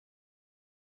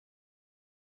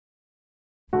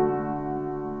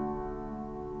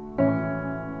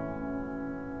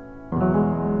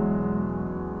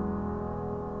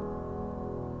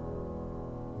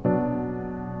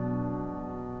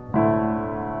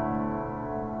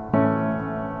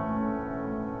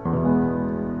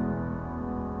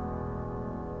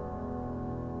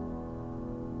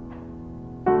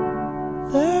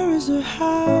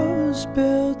house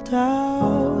built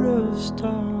out of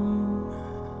stone,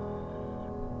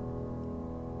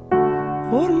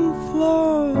 wooden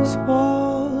floors,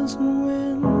 walls and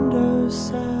window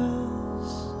sills,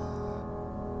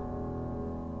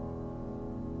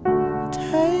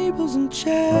 tables and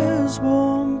chairs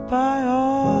warmed by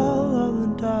all of the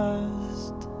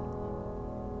dust.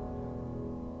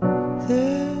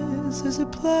 This is a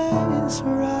place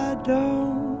where I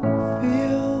don't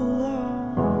feel alone.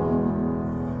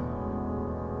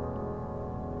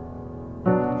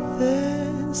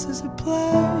 This is a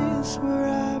place where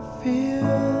I feel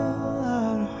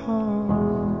at home.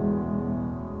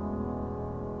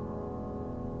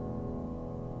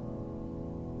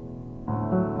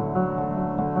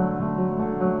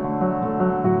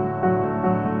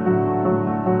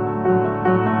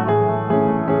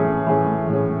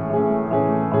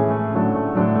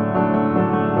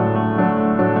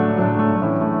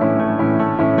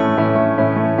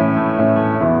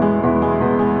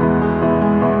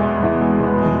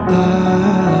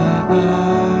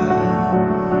 I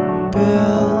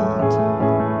built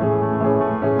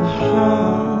a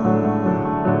home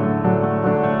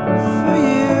for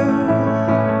you,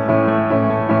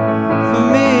 for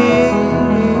me,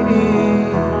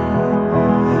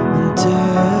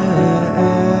 until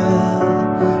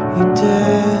you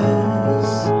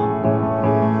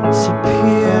disappeared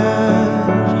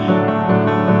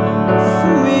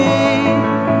from me,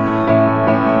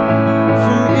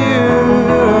 from you.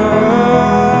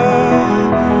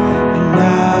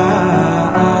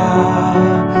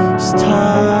 It's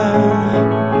time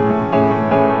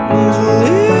to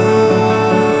live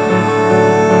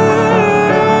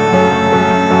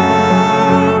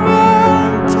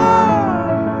and time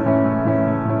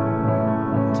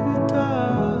to dust.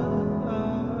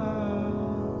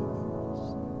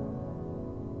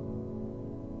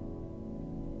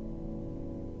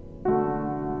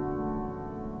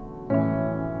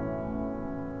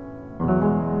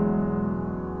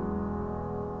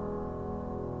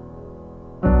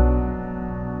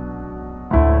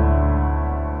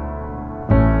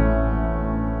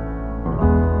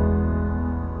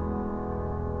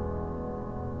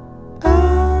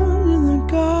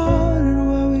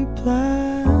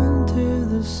 Planted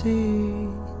the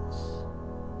seeds.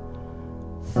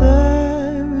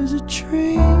 There is a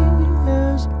tree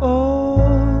as old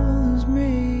as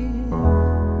me.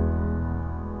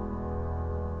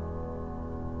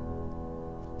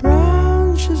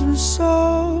 Branches were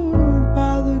sown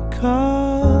by the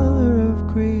color of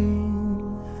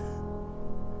green.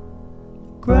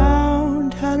 The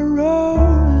ground had a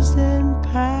rose then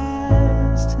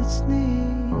past its knees.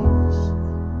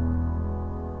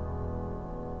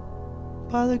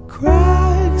 By the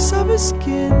cracks of his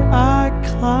skin I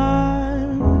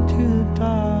climbed to the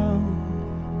top.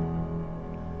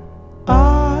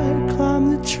 I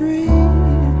climbed the tree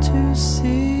to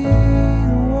see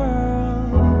the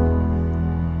world.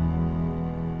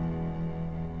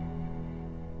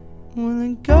 When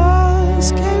the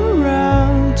gust came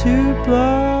around to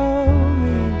blow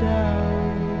me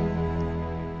down,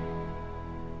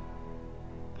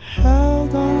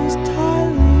 held on as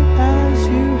tightly as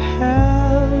you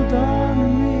held on to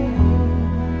me,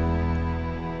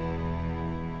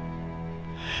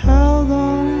 held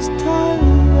on as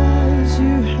tightly as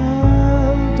you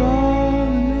held on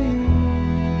to me.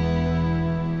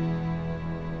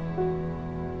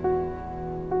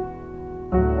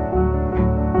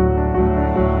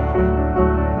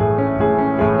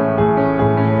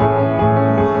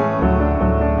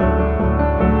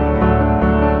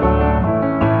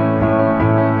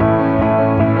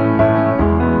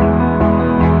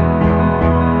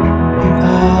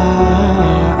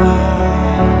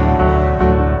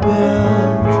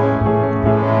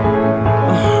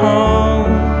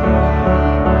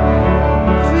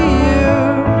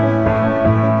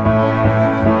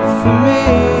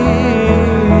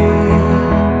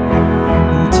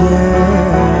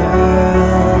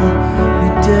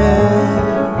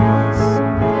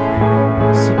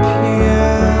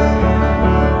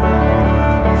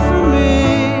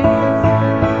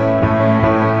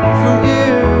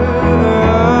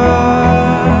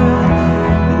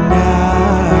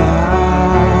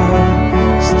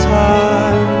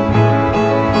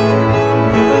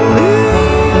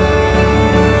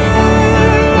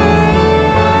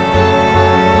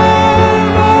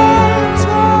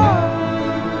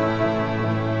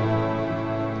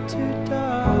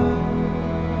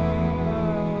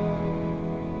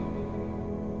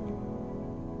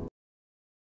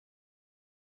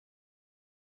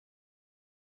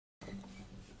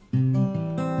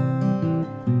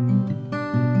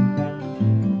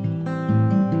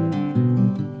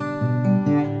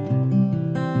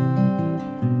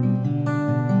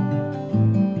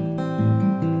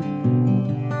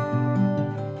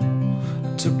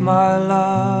 my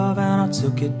love and I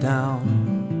took it down.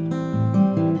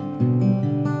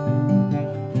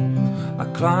 I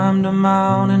climbed a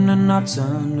mountain and I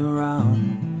turned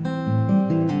around,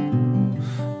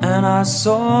 and I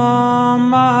saw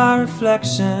my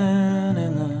reflection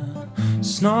in the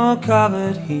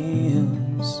snow-covered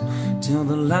hills, till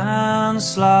the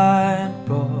landslide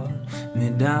brought me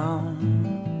down.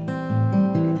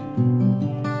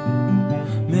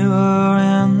 Mirror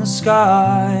in the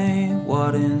sky,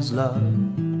 what is love?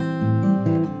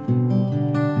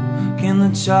 Can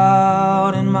the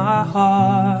child in my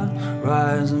heart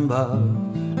rise above?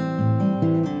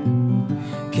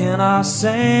 Can I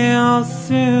sail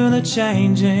through the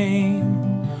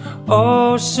changing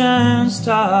ocean's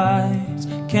tides?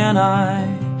 Can I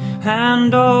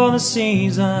handle the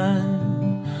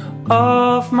season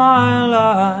of my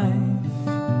life?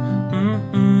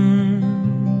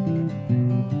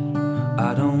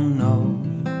 I don't know.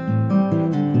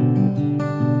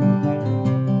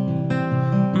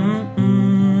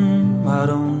 I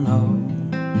don't know.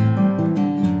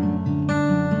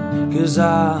 'Cause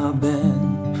I've been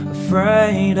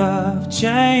afraid of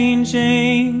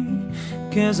changing,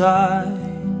 'cause I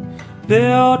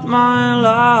built my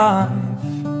life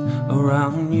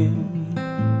around you.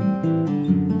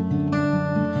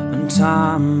 And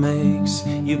time makes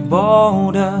you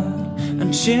bolder,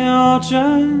 and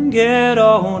children get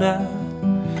older,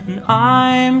 and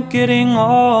I'm getting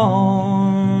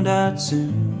older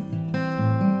too.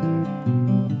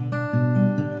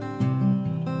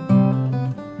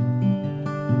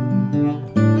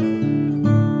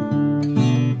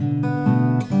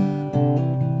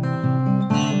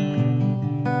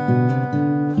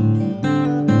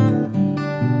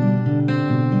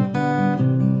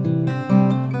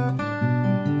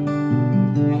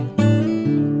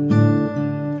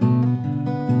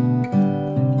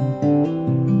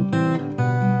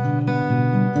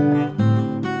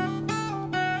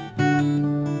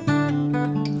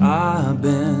 I've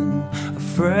been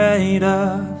afraid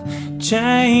of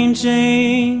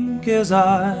changing, 'cause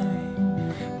I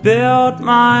built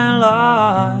my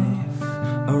life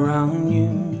around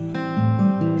you.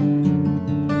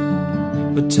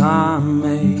 But time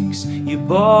makes you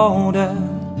bolder,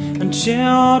 and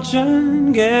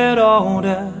children get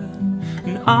older,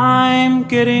 and I'm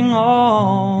getting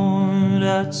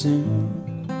older too.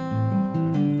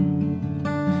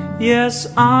 Yes,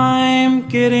 I'm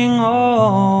getting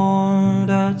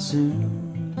older too.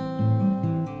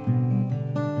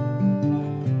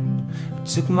 You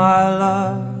took my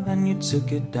love and you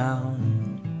took it down.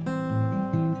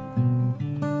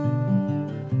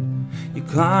 You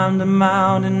climbed a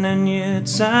mountain and you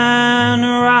turned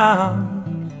around.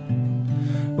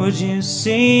 Would you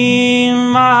see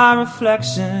my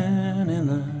reflection in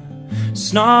the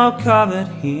snow-covered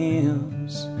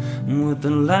hills? And would the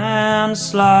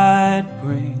landslide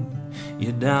bring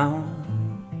you down?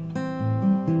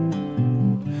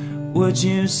 Would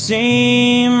you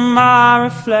see my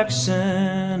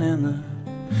reflection in the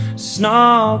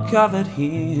snow-covered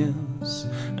hills?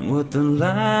 And would the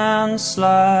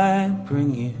landslide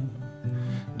bring you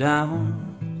down?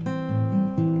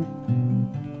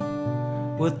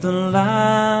 Would the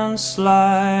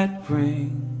landslide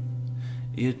bring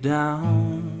you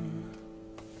down?